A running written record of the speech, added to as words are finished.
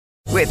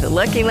With the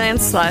Lucky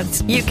Land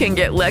Slots, you can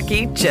get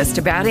lucky just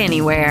about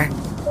anywhere.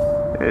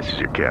 This is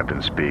your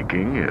captain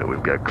speaking.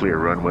 We've got clear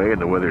runway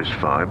and the weather's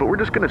fine, but we're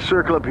just going to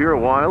circle up here a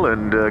while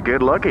and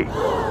get lucky.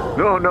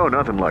 No,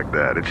 nothing like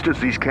that. It's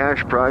just these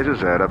cash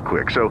prizes add up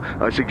quick. So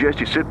I suggest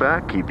you sit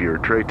back, keep your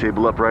tray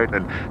table upright,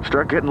 and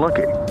start getting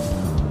lucky.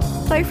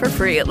 Play for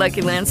free at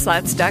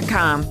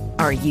LuckyLandSlots.com.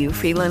 Are you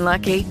feeling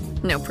lucky?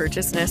 No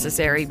purchase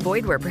necessary.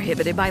 Void where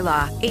prohibited by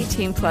law.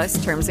 18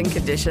 plus terms and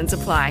conditions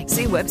apply.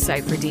 See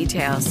website for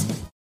details.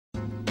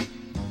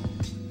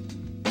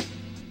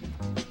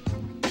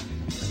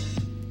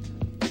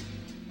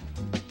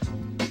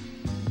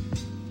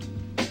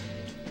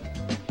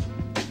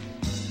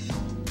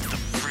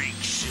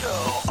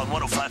 On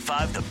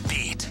 105.5 The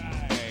Beat.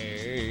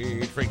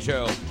 Hey, Freak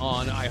Show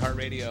on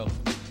iHeartRadio.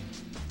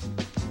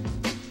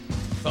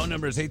 Phone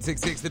number is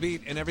 866 The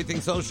Beat and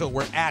everything social.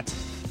 We're at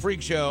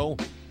Freak Show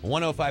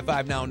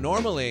 105.5. Now,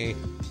 normally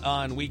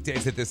on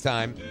weekdays at this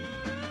time,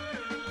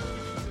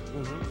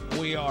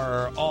 we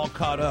are all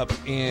caught up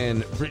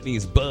in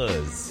Britney's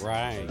buzz.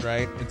 Right.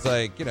 It's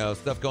like,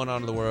 stuff going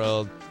on in the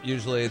world.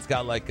 Usually it's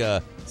got like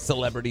a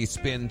celebrity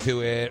spin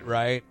to it,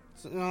 right?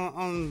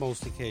 On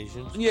most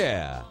occasions.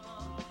 Yeah.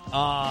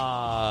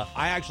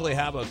 I actually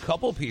have a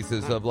couple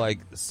pieces of like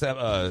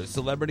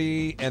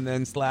celebrity and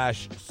then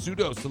 /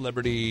 pseudo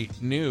celebrity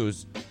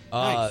news.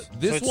 Nice.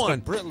 This so one,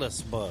 the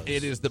Brit-less Buzz.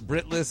 It is the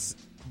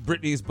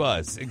Britney's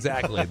Buzz,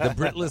 exactly. The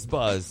Brit-less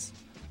Buzz.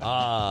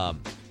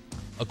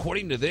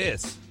 According to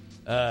this,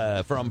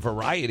 from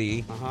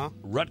Variety,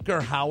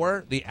 Rutger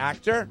Hauer, the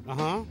actor,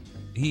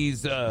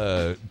 he's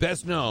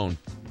best known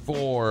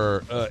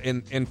for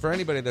and for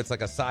anybody that's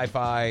like a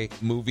sci-fi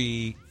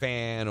movie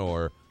fan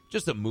or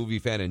just a movie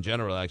fan in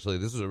general, actually.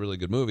 This is a really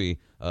good movie.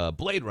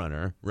 Blade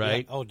Runner,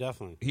 right? Yeah. Oh,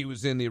 definitely. He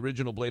was in the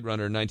original Blade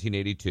Runner in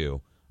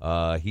 1982.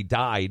 He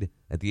died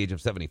at the age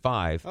of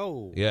 75.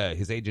 Oh. Yeah,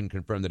 his agent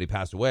confirmed that he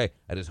passed away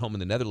at his home in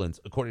the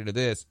Netherlands. According to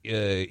this,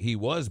 he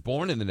was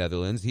born in the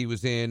Netherlands. He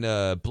was in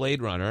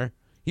Blade Runner.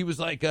 He was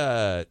like,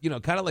 kind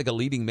of like a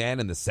leading man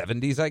in the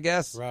 70s, I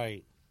guess.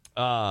 Right.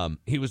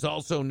 He was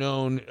also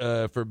known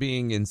for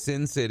being in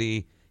Sin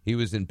City. He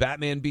was in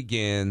Batman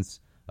Begins.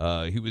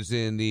 He was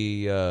in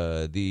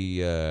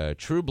the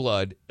True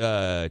Blood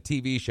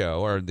TV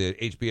show or the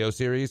HBO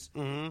series.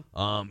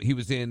 He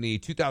was in the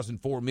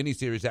 2004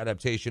 miniseries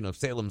adaptation of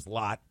Salem's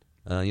Lot,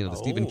 the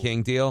Stephen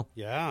King deal.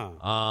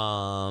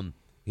 Yeah.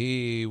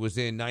 He was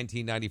in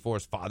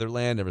 1994's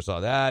Fatherland. Never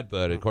saw that,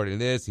 but according to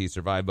this, he's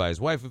survived by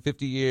his wife of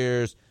 50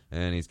 years,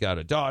 and he's got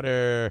a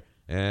daughter,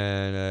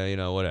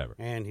 and, whatever.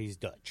 And he's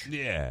Dutch.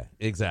 Yeah,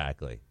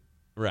 exactly.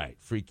 Right.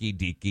 Freaky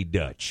deaky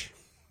Dutch.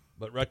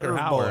 But Rutger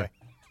Hauer boy.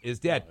 Is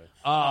dead.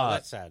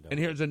 That's sad, though. And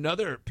here's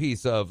another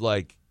piece of,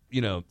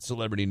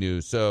 celebrity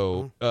news.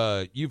 So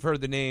you've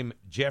heard the name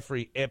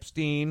Jeffrey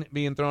Epstein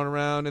being thrown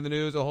around in the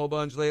news a whole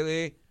bunch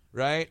lately,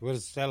 right? What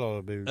does that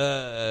all do?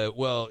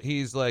 Well,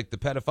 he's like the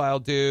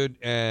pedophile dude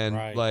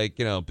and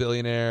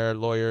billionaire,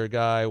 lawyer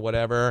guy,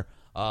 whatever.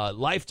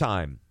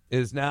 Lifetime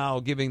is now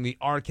giving the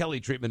R. Kelly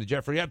treatment to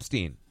Jeffrey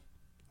Epstein.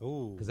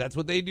 Ooh. Because that's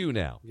what they do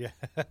now. Yeah.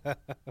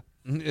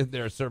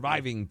 They're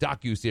surviving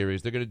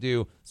docuseries. They're going to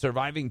do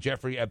Surviving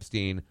Jeffrey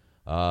Epstein,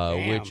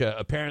 which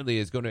apparently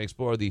is going to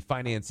explore the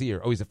financier.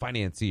 Oh, he's a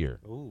financier.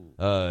 Ooh.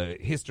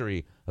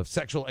 History of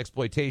sexual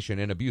exploitation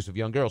and abuse of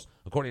young girls.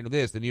 According to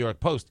this, the New York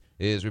Post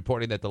is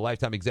reporting that the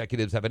Lifetime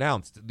executives have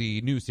announced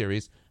the new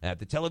series at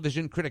the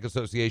Television Critic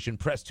Association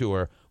press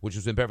tour, which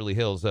was in Beverly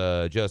Hills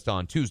just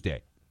on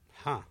Tuesday.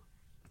 Huh.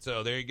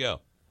 So there you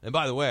go. And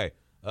by the way,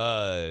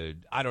 I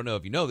don't know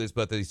if you know this,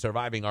 but the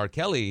Surviving R.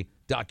 Kelly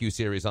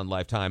docuseries on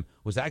Lifetime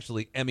was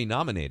actually Emmy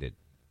nominated.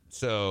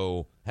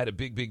 So had a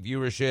big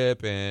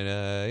viewership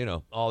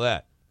and, all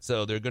that.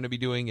 So they're going to be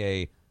doing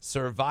a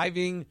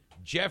Surviving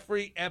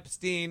Jeffrey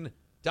Epstein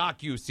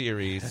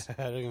docuseries.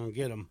 They're going to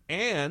get him.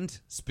 And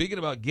speaking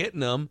about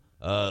getting him,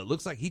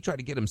 looks like he tried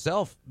to get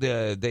himself.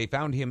 They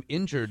found him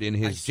injured in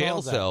his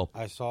jail cell.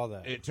 I saw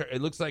that.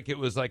 It looks like it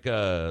was like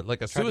a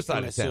suicide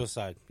attempt.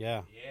 Suicide,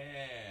 yeah.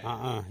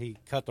 Yeah. He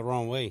cut the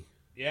wrong way.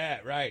 Yeah,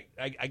 right.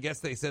 I guess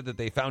they said that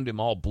they found him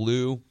all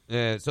blue.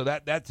 So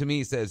that to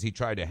me says he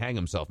tried to hang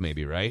himself,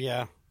 maybe, right?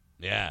 Yeah.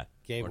 Yeah.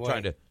 Gave or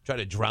way. try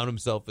to drown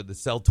himself in the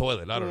cell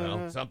toilet. I don't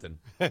know, something.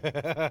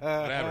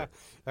 Whatever.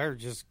 Or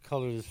just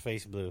colored his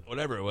face blue.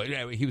 Whatever it was.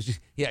 Yeah,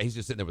 he's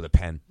just sitting there with a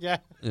pen. Yeah.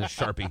 And a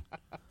Sharpie.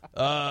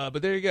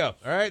 But there you go.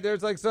 All right,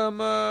 there's like some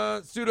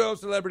pseudo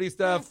celebrity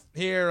stuff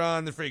here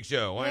on the Freak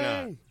Show. Why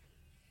not?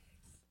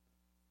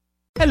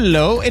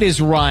 Hello, it is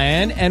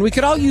Ryan, and we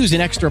could all use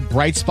an extra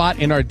bright spot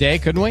in our day,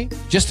 couldn't we?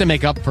 Just to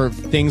make up for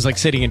things like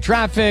sitting in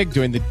traffic,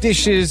 doing the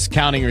dishes,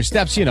 counting your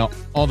steps,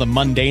 all the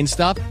mundane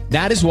stuff.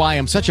 That is why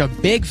I'm such a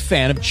big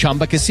fan of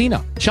Chumba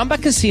Casino. Chumba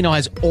Casino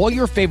has all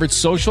your favorite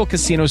social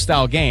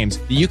casino-style games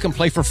that you can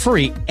play for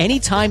free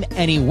anytime,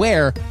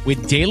 anywhere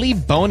with daily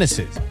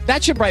bonuses.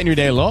 That should brighten your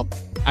day a little.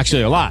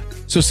 Actually, a lot.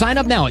 So sign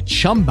up now at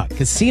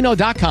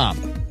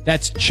ChumbaCasino.com.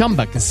 That's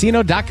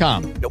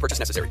ChumbaCasino.com. No purchase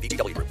necessary.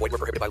 VGW Group. Void where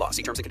prohibited by law.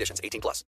 See terms and conditions. 18+.